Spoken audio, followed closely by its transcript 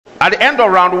At the end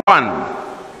of round 1,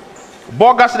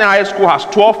 Boga Senior High School has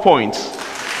 12 points.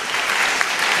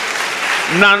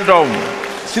 Nandom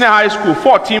Senior High School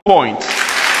 14 points.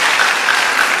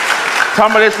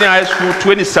 Tamale Senior High School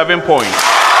 27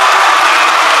 points.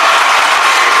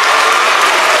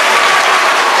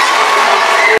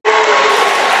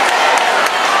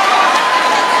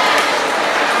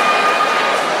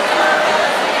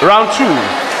 Round 2.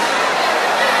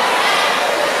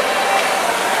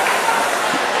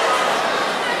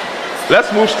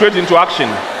 Let's move straight into action.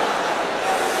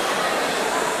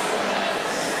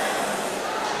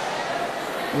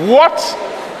 What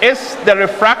is the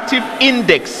refractive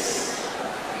index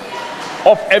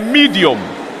of a medium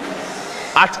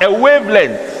at a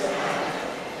wavelength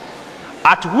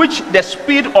at which the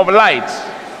speed of light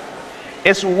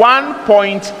is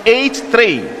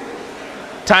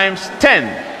 1.83 times 10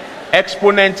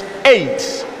 exponent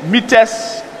 8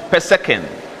 meters per second?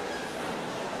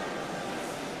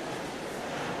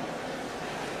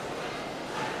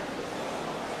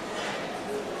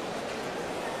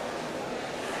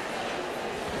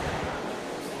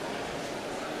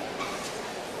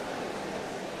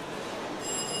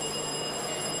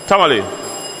 Tamale.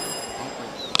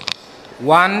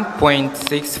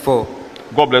 1.64.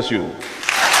 God bless you.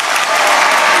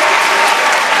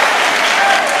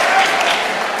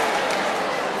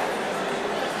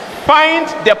 Find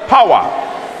the power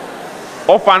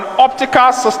of an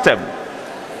optical system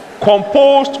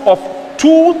composed of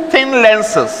 2 thin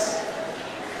lenses,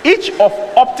 each of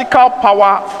optical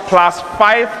power plus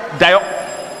 5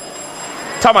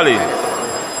 Tamale.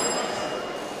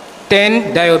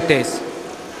 10 diopters.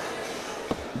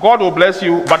 God will bless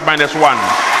you, but minus 1.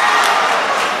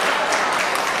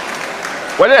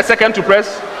 What is the second to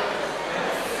press?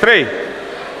 3.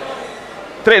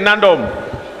 Nandom.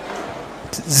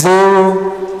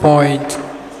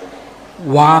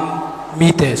 0.1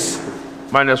 meters.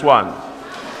 Minus 1.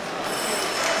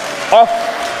 Of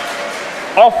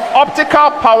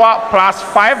optical power plus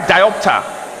 5 diopter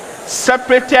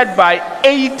separated by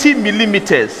 80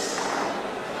 millimeters.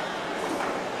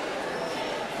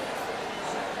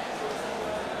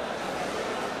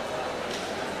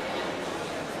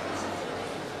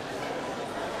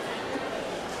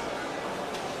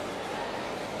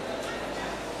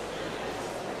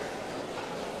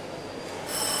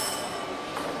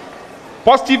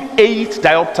 Positive 8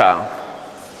 diopter.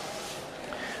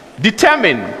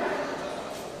 Determine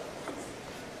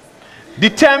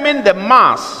the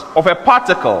mass of a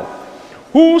particle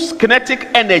whose kinetic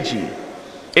energy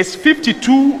is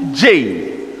 52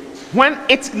 J when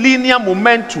its linear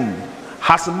momentum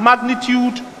has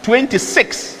magnitude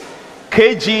 26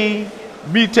 kg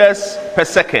meters per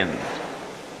second.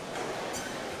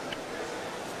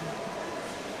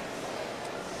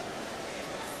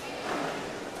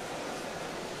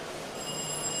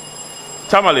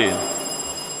 Tamale.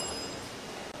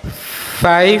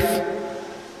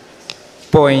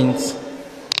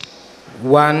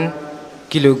 5.1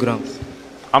 kilograms.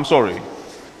 I'm sorry.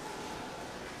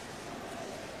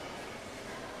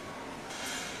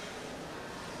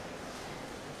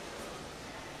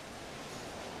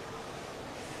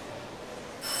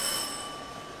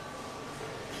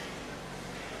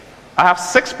 I have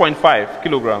 6.5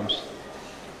 kilograms.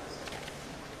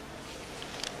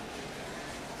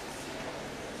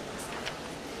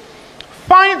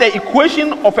 Find the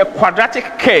equation of a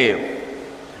quadratic curve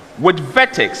with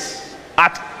vertex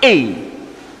at A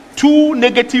 2,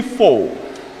 -4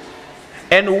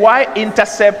 and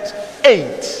y-intercept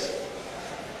 8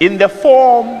 in the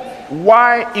form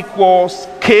y equals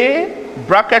k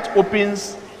bracket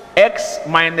opens x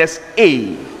minus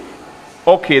a.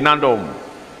 Okay, Nandom.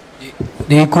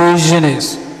 The equation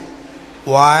is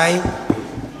y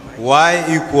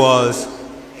equals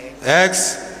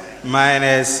x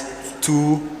minus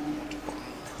 2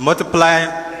 multiply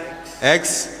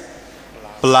x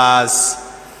plus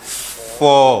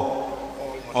 4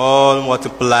 all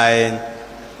multiplying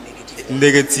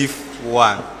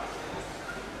 -1.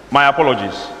 My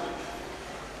apologies.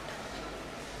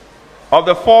 Of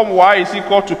the form y is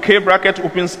equal to k bracket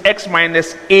opens x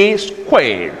minus a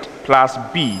squared plus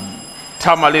b.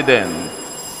 Tamale then.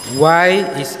 Y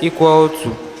is equal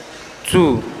to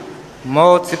 2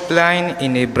 multiplying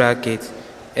in a bracket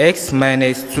x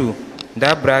minus 2,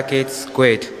 that bracket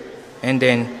squared, and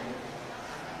then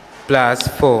plus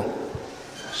 4.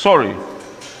 Sorry.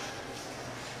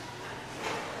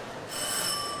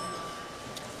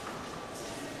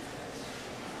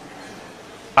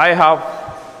 I have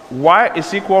y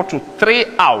is equal to 3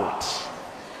 out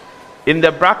in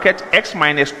the bracket x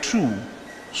minus 2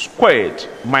 squared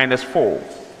minus 4.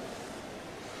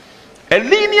 A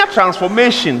linear linear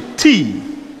transformation T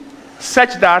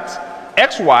such that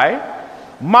xy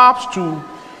maps to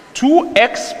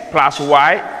 2x plus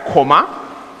y, comma,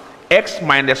 x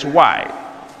minus y,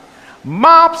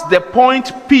 maps the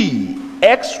point P,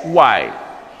 xy,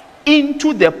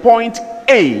 into the point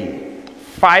A,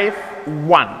 5,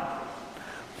 1.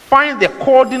 Find the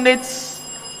coordinates,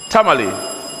 Tamale.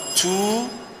 2,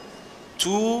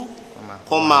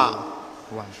 comma,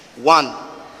 1.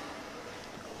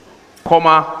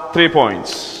 Comma, 3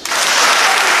 points.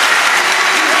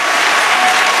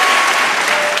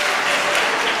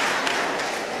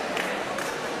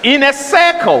 In a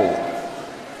circle,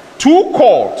 two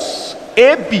chords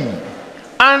AB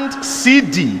and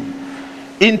CD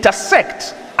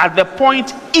intersect at the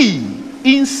point E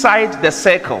inside the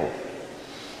circle.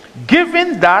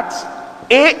 Given that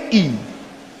AE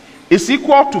is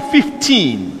equal to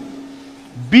 15,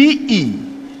 BE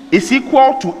is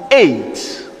equal to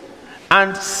 8,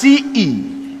 and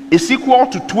CE is equal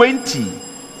to 20.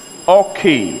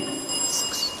 Okay.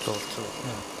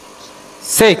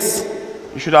 6.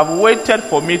 You should have waited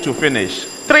for me to finish.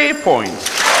 3 points.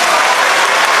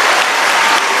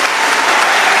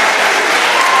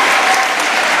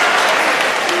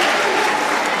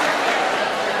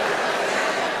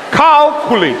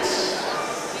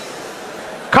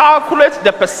 Calculate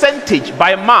the percentage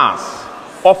by mass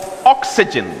of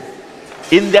oxygen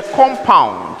in the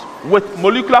compound with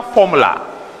molecular formula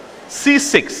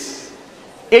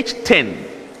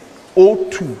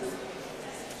C6H10O2.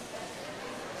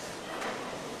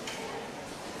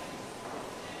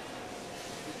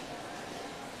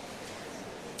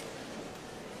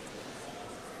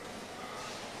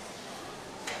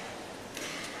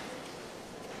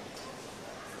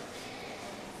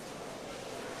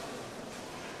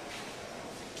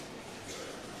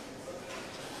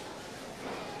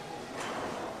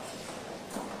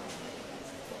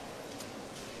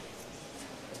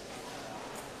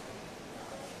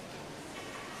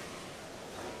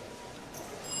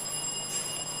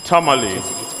 Tamale.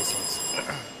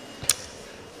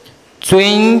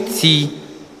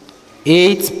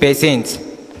 28%.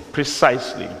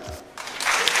 Precisely.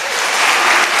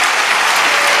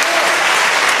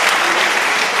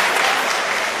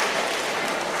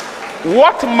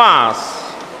 What mass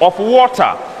of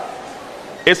water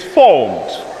is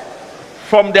formed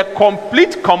from the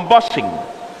complete combustion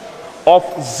of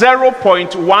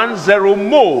 0.10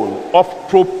 mole of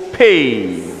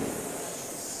propane?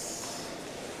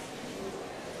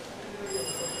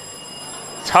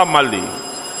 Tamale.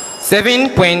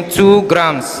 7.2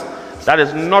 grams. That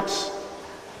is not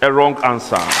a wrong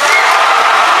answer.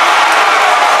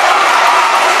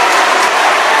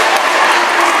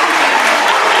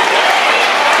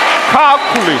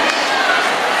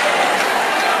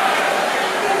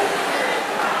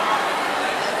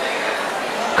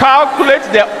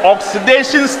 Calculate the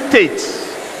oxidation state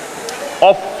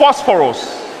of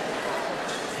phosphorus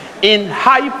in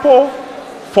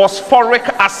hypophosphoric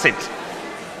acid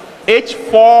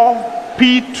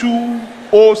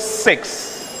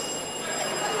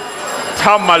H4P2O6.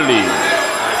 Tamale.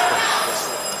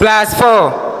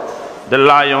 +4. The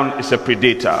lion is a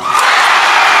predator.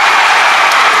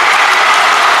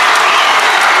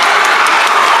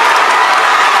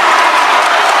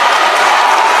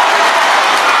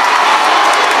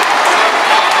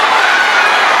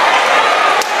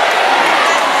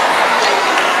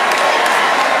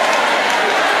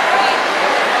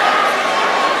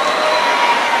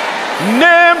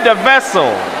 Name the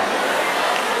vessel.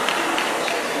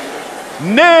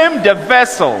 Name the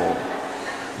vessel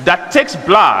that takes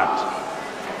blood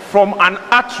from an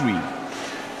artery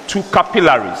to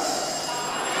capillaries.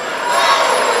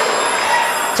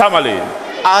 Tamale.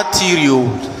 Arteriole.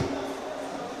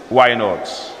 Why not?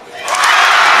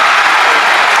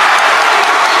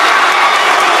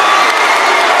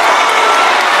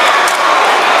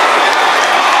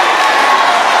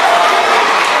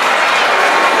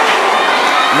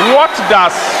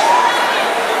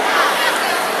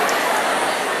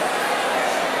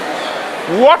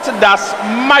 What does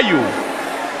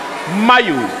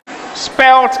myo,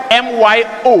 spelled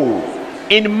MYO,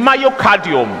 in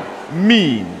myocardium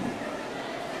mean?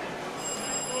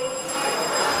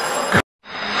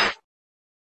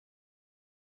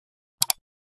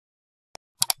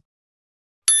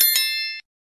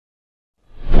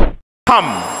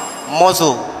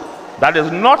 Muscle. That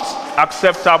is not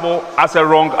acceptable as a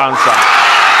wrong answer.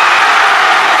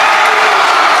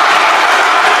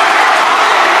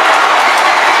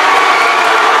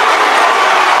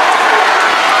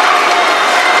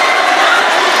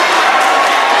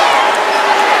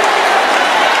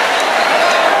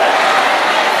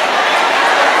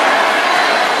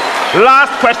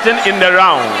 Last question in the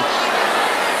round.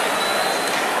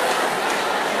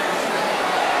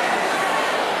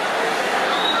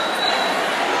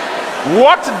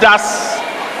 What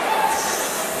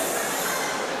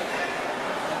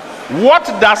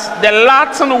does the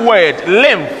Latin word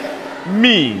lymph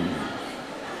mean?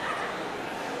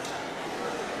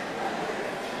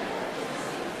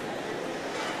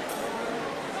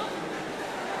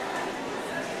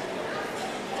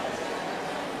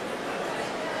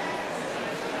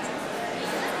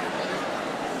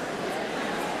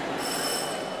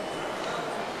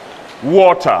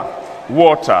 Water.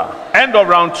 End of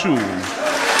round 2.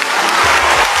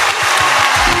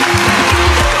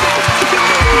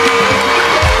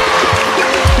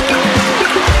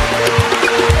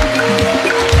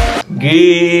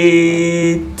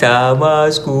 Great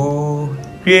Tamasco,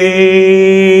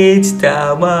 great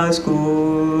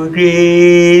Tamasco,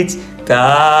 great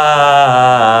Tamasco,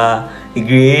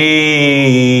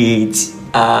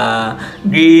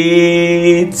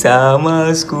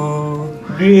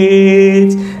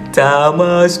 great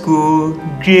Tamasco,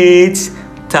 great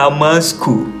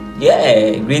Tamasco.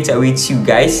 Yeah, great awaits you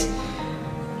guys.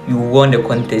 You won the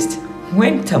contest.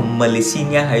 When Tamale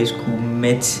Senior High School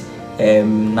met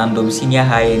Nandom Senior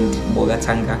High and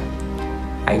Bogatanga,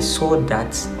 I saw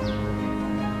that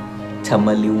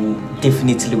Tamale will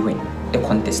definitely win the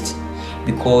contest,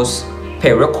 because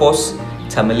per records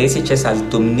Tamale SHS has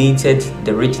dominated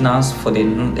the regionals for the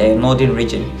northern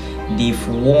region. They've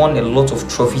won a lot of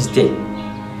trophies there.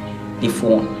 They've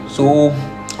won. So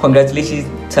congratulations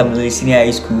Tamale Senior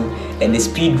High School. And the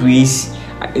speed race,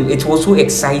 it was so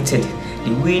excited.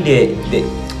 The way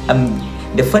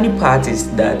the funny part is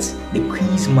that the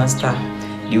quiz master,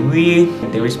 the way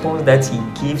the response that he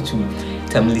gave to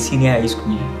Tamale Senior High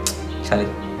School, Charlie,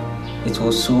 it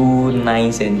was so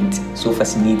nice and so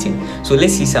fascinating. So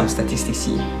let's see some statistics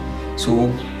here.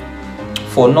 So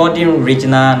for Northern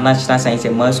Regional National Science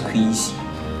and Maths Quiz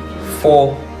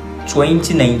for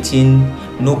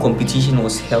 2019, no competition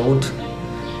was held,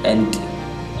 and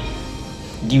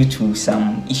due to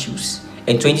some issues.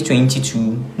 In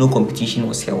 2022, no competition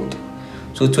was held.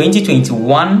 So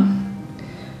 2021,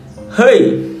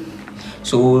 hey!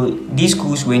 So these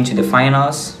schools went to the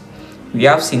finals. We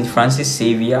have St. Francis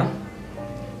Xavier,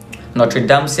 Notre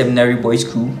Dame Seminary Boys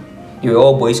School. They were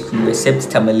all boys school except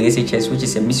Tamale SHS, which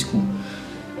is a miss school.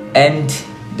 And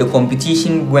the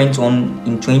competition went on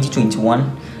in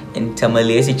 2021, and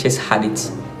Tamale SHS had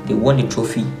it. They won the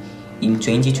trophy in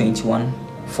 2021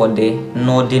 for the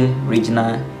Northern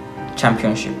Regional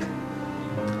Championship.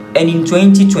 And in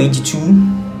 2022,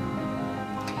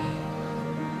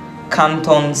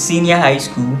 Canton Senior High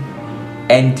School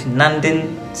and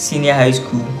Nandon Senior High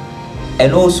School,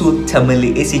 and also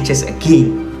Tamale SHS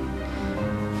again.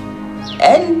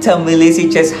 And Tamale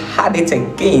SHS had it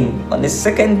again on the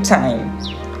second time.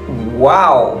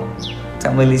 Wow!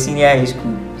 Tamale Senior High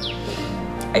School.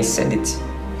 I said it.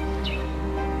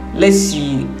 Let's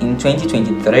see, in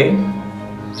 2023,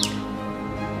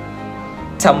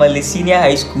 Tamale Senior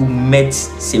High School met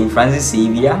St. Francis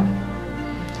Xavier,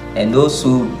 and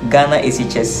also Ghana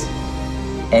SHS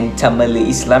and Tamale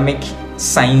Islamic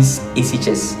Science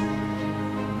SHS.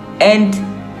 And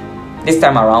this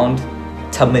time around,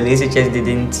 Tamale SHS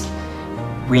didn't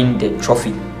win the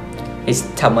trophy. It's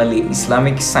Tamale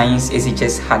Islamic Science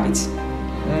SHS had it.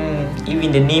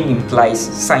 Even the name implies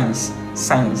science.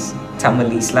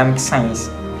 Tamale Islamic Science.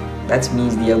 That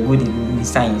means they are good in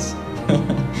science.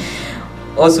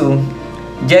 Also,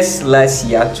 just last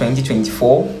year,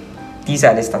 2024, these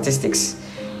are the statistics.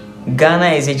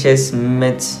 Ghana SHS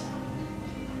met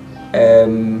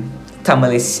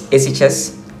Tamale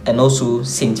SHS and also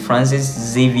St. Francis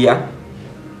Xavier,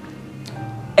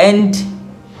 and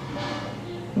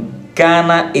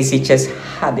Ghana SHS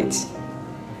had it.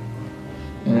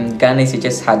 Ghana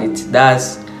SHS had it.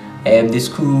 That's the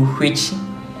school which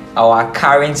our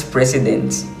current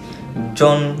president,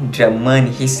 John Dramani,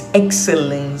 His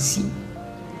Excellency,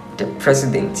 the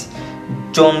President,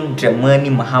 John Dramani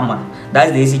Mahama,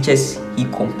 that's the SHS he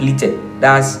completed.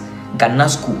 That's Ghana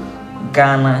School,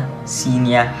 Ghana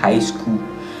Senior High School.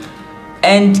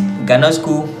 And Ghana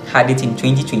School had it in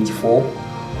 2024,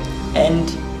 and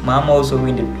Mahama also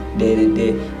won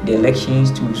the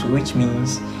elections too, so which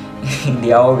means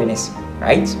they are all winners,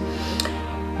 right?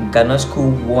 Ghana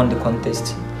School won the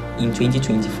contest in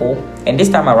 2024, and this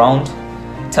time around,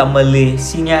 Tamale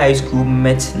Senior High School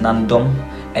met Nandom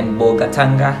and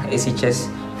Bogatanga SHS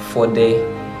for the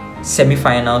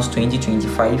semi-finals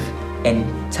 2025, and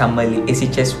Tamale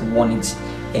SHS won it,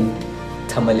 and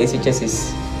Tamale SHS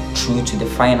is through to the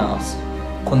finals.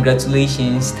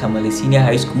 Congratulations, Tamale Senior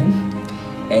High School,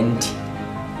 and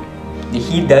the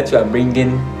heat that you are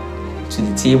bringing to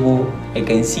the table, I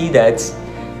can see that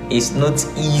it's not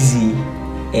easy,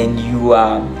 and you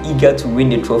are eager to win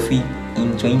the trophy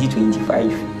in 2025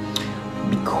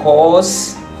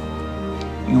 because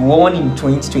you won in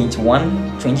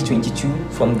 2021, 2022.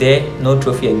 From there, no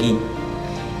trophy again.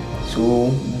 So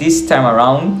this time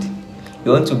around,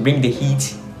 you want to bring the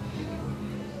heat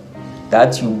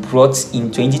that you brought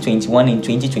in 2021 and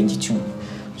 2022.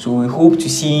 So we hope to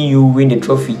see you win the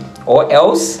trophy, or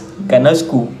else Ghana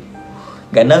School.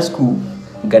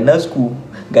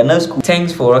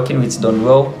 Thanks for rocking with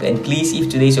Donwell, and please, if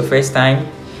today is your first time,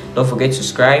 don't forget to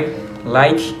subscribe,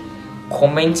 like,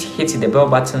 comment, hit the bell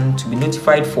button to be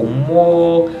notified for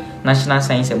more National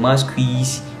Science and Maths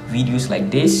quiz videos like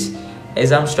this,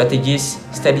 exam strategies,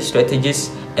 study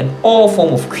strategies, and all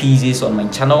form of quizzes on my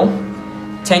channel.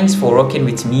 Thanks for rocking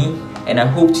with me, and I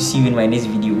hope to see you in my next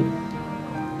video.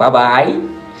 Bye bye.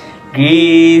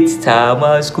 Great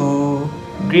Tamale School,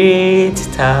 great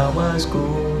Tamale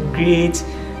School, great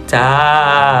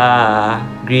Tamale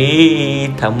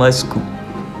School.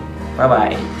 Bye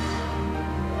bye.